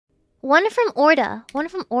One from Orda. One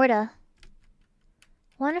from Orda.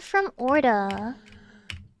 One from Orda.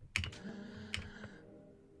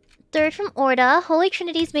 Third from Orda. Holy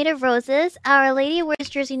Trinity's made of roses. Our Lady wears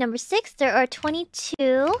jersey number 6. There are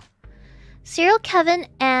 22. Surreal, Kevin,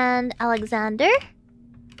 and Alexander.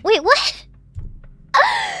 Wait, what?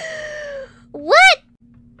 What?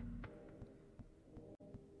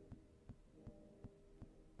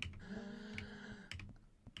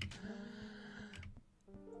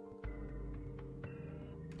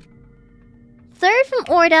 Third from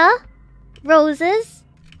Orda. Roses.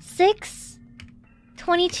 6.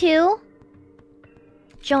 22.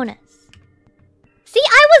 Jonas. See,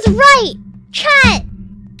 I was right! Chat!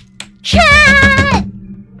 Chat!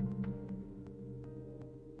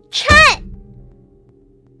 Chat!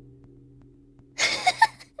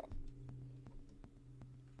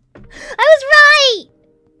 I was right!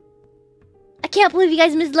 I can't believe you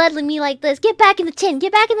guys misled me like this. Get back in the tin.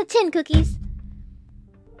 Get back in the tin, Cookies.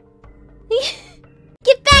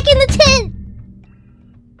 Get back in the tin!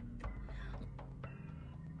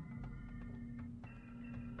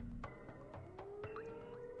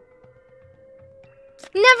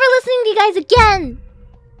 Never listening to you guys again!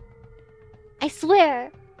 I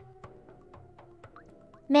swear.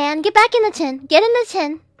 Man, get back in the tin. Get in the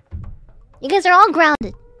tin. You guys are all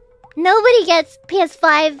grounded. Nobody gets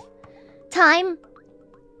PS5 time.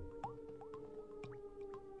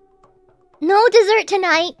 No dessert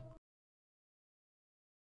tonight.